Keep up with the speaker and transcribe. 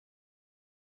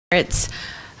It's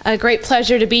a great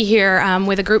pleasure to be here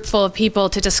with a group full of people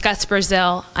to discuss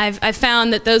Brazil. I've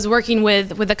found that those working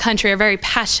with the country are very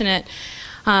passionate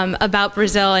about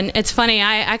Brazil, and it's funny,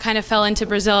 I kind of fell into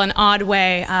Brazil in an odd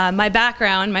way. My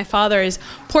background, my father is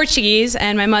Portuguese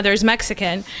and my mother is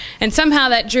Mexican, and somehow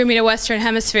that drew me to Western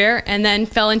Hemisphere and then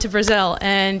fell into Brazil.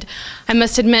 And I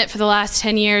must admit, for the last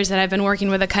 10 years that I've been working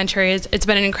with the country, it's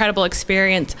been an incredible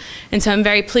experience, and so I'm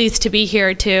very pleased to be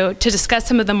here to discuss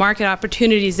some of the market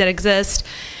opportunities that exist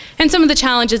and some of the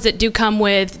challenges that do come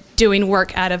with doing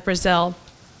work out of Brazil.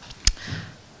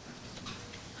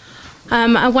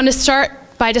 I want to start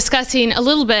by discussing a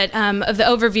little bit of the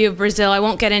overview of Brazil. I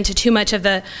won't get into too much of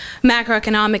the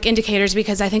macroeconomic indicators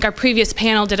because I think our previous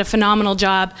panel did a phenomenal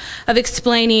job of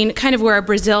explaining kind of where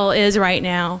Brazil is right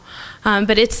now.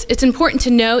 But it's important to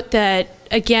note that,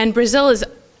 again, Brazil is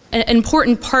an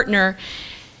important partner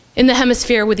in the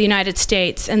hemisphere with the United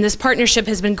States, and this partnership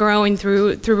has been growing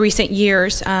through recent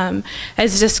years.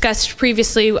 As discussed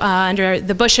previously under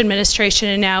the Bush administration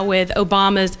and now with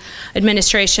Obama's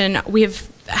administration, we have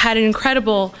had an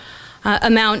incredible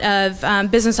amount of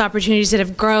business opportunities that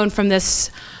have grown from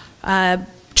this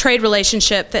trade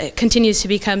relationship that continues to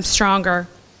become stronger.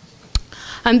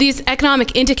 These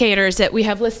economic indicators that we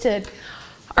have listed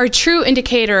are a true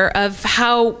indicator of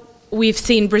how we've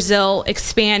seen Brazil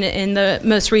expand in the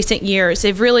most recent years.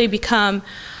 They've really become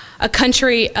a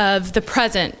country of the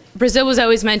present. Brazil was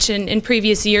always mentioned in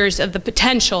previous years of the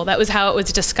potential. That was how it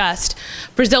was discussed.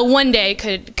 Brazil one day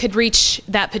could reach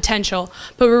that potential,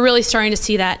 but we're really starting to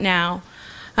see that now.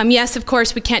 Yes, of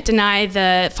course, we can't deny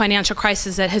the financial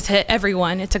crisis that has hit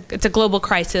everyone. It's a global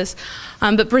crisis,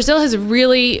 but Brazil has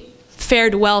really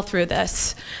fared well through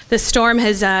this. The storm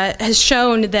has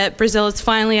shown that Brazil is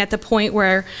finally at the point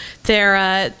where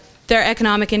their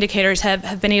economic indicators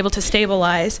have been able to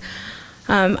stabilize.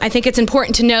 I think it's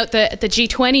important to note that at the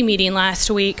G20 meeting last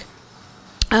week,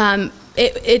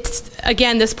 it's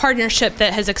again this partnership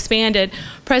that has expanded.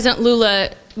 President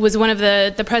Lula was one of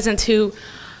the presidents who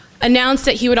announced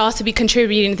that he would also be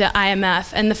contributing to the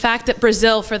IMF, and the fact that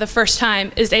Brazil for the first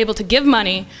time is able to give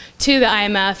money to the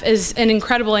IMF is an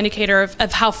incredible indicator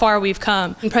of how far we've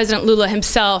come. And President Lula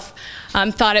himself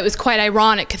thought it was quite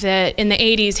ironic that in the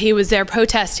 80s he was there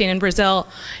protesting in Brazil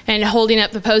and holding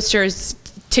up the posters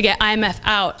to get IMF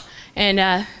out, and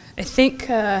I think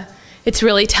it's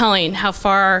really telling how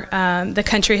far the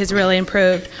country has really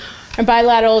improved. Our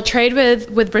bilateral trade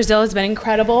with Brazil has been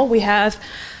incredible. We have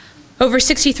over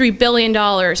 $63 billion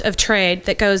of trade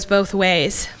that goes both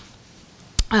ways.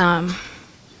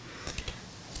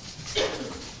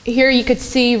 Here you could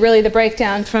see really the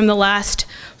breakdown from the last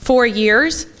 4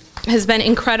 years has been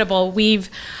incredible. We've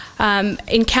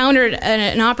encountered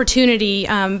an opportunity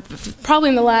probably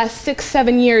in the last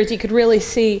 6-7 years. You could really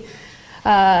see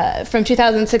from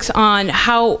 2006 on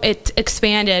how it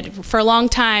expanded. For a long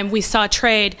time we saw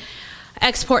trade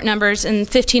export numbers in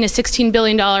 $15 to $16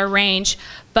 billion range,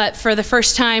 but for the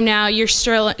first time now you're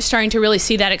starting to really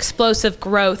see that explosive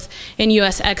growth in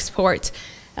U.S. exports.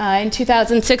 In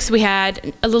 2006 we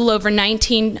had a little over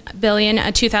 $19 billion,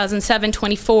 in 2007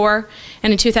 $24,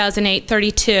 and in 2008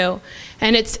 $32.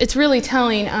 And it's really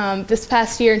telling. This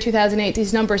past year in 2008,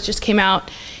 these numbers just came out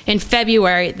in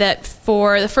February, that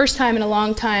for the first time in a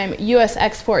long time U.S.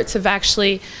 exports have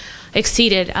actually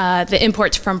exceeded the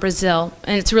imports from Brazil,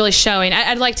 and it's really showing.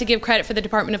 I'd like to give credit for the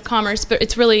Department of Commerce, but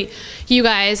it's really you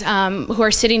guys who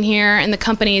are sitting here and the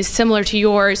companies similar to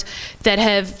yours that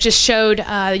have just showed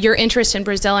your interest in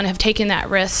Brazil and have taken that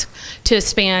risk to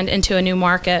expand into a new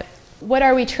market. What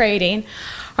are we trading?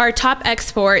 Our top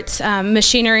exports,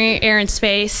 machinery, air and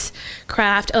space,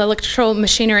 craft, electrical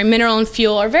machinery, mineral and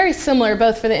fuel, are very similar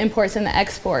both for the imports and the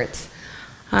exports.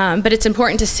 But it's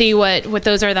important to see what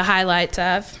those are the highlights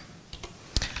of.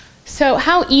 So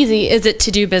how easy is it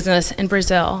to do business in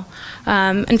Brazil?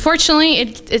 Unfortunately,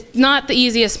 it's not the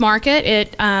easiest market.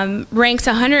 It ranks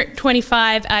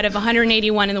 125 out of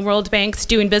 181 in the World Bank's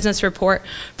Doing Business report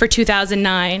for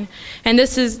 2009. And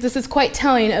this is quite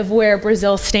telling of where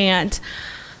Brazil stands.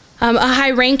 A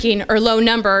high ranking or low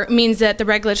number means that the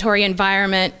regulatory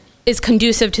environment is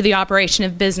conducive to the operation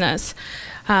of business.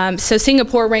 So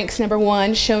Singapore ranks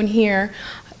 #1, shown here.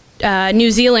 New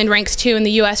Zealand ranks 2, and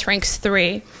the US ranks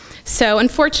 3. So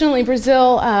unfortunately,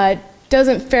 Brazil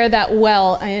doesn't fare that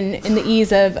well in the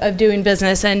ease of doing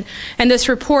business. And this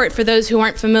report, for those who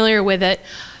aren't familiar with it,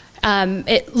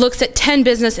 it looks at 10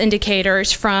 business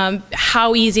indicators, from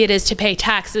how easy it is to pay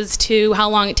taxes to how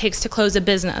long it takes to close a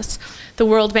business. The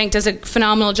World Bank does a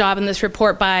phenomenal job in this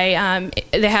report by,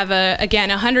 they have, again,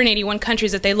 181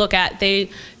 countries that they look at. They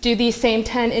do these same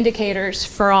 10 indicators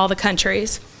for all the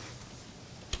countries.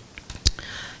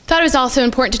 thought it was also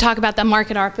important to talk about the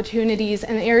market opportunities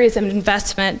and the areas of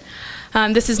investment.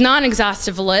 This is not an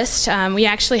exhaustive list. We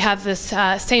actually have this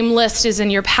same list as in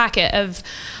your packet of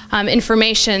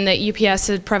information that UPS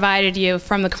had provided you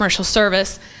from the commercial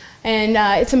service. And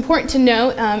it's important to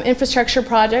note infrastructure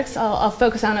projects. I'll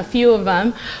focus on a few of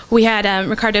them. We had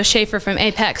Ricardo Schaefer from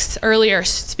Apex earlier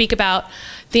speak about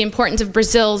the importance of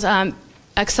Brazil's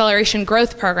Acceleration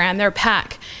Growth Program, their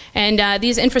PAC. And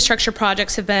these infrastructure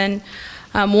projects have been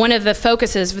one of the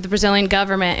focuses of the Brazilian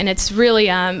government, and it's really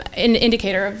an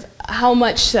indicator of how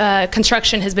much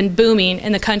construction has been booming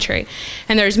in the country.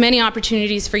 And there's many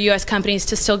opportunities for U.S. companies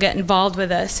to still get involved with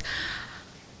this.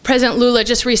 President Lula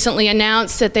just recently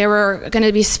announced that they were going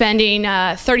to be spending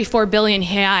 34 billion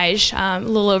reais, a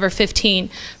little over 15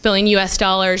 billion US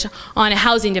dollars, on a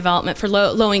housing development for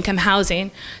low-income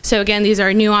housing. So again, these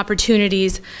are new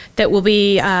opportunities that will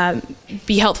be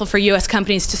helpful for U.S.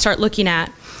 companies to start looking at.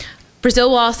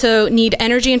 Brazil will also need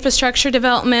energy infrastructure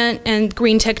development and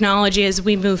green technology as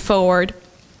we move forward.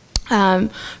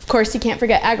 Of course, you can't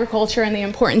forget agriculture and the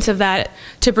importance of that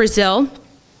to Brazil.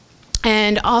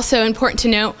 And also important to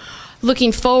note,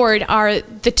 looking forward, are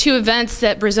the two events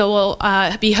that Brazil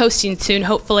will be hosting soon,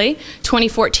 hopefully.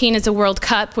 2014 is the World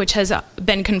Cup, which has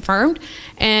been confirmed.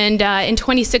 And in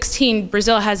 2016,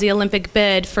 Brazil has the Olympic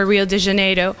bid for Rio de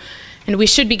Janeiro. And we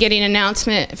should be getting an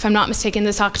announcement, if I'm not mistaken,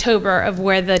 this October of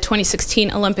where the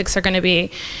 2016 Olympics are going to be.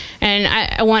 And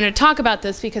I want to talk about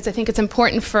this because I think it's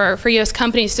important for U.S.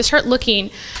 companies to start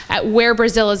looking at where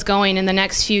Brazil is going in the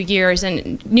next few years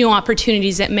and new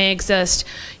opportunities that may exist,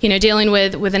 you know, dealing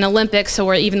with an Olympics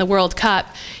or even the World Cup,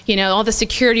 you know, all the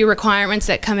security requirements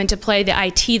that come into play, the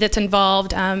IT that's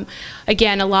involved.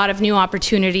 Again, a lot of new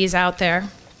opportunities out there.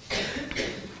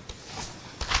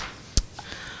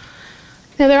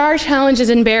 Now, there are challenges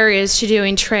and barriers to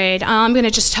doing trade. I'm going to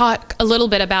just talk a little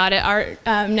bit about it.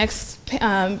 Our next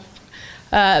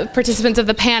participants of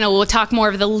the panel will talk more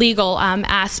of the legal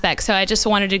aspects, so I just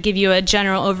wanted to give you a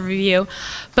general overview.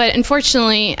 But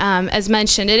unfortunately, as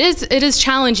mentioned, it is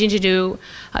challenging to do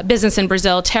business in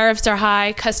Brazil. Tariffs are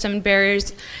high, custom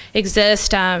barriers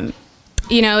exist.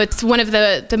 You know, it's one of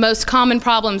the most common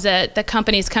problems that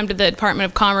companies come to the Department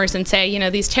of Commerce and say, you know,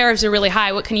 these tariffs are really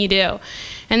high, what can you do?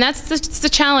 And that's the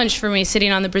challenge for me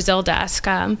sitting on the Brazil desk.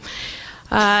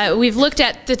 We've looked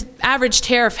at the average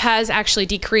tariff has actually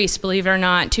decreased, believe it or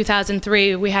not. In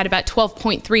 2003, we had about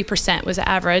 12.3% was the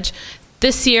average.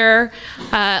 This year,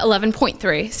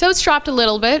 11.3. So it's dropped a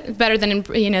little bit, better than,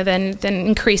 you know, than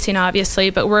increasing, obviously,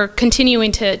 but we're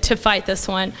continuing to fight this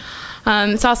one.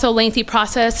 It's also a lengthy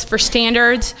process for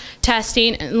standards,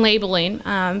 testing, and labeling.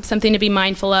 Something to be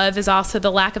mindful of is also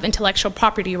the lack of intellectual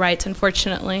property rights,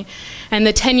 unfortunately, and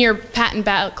the 10-year patent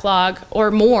backlog or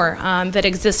more that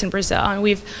exists in Brazil. And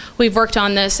we've worked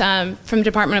on this from the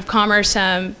Department of Commerce.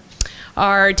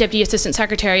 Our Deputy Assistant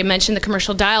Secretary mentioned the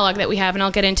commercial dialogue that we have, and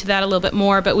I'll get into that a little bit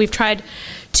more, but we've tried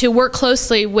to work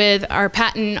closely with our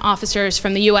patent officers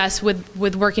from the U.S.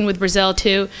 with working with Brazil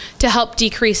to help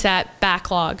decrease that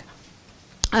backlog.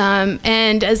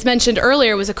 And as mentioned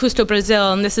earlier, was a Custo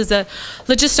Brazil, and this is a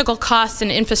logistical costs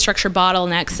and infrastructure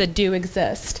bottlenecks that do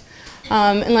exist.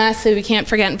 And lastly, we can't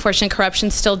forget, unfortunately, corruption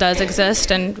still does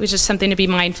exist, and which is something to be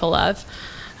mindful of.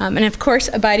 And of course,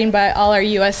 abiding by all our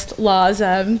U.S. laws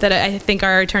that I think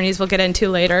our attorneys will get into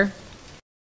later.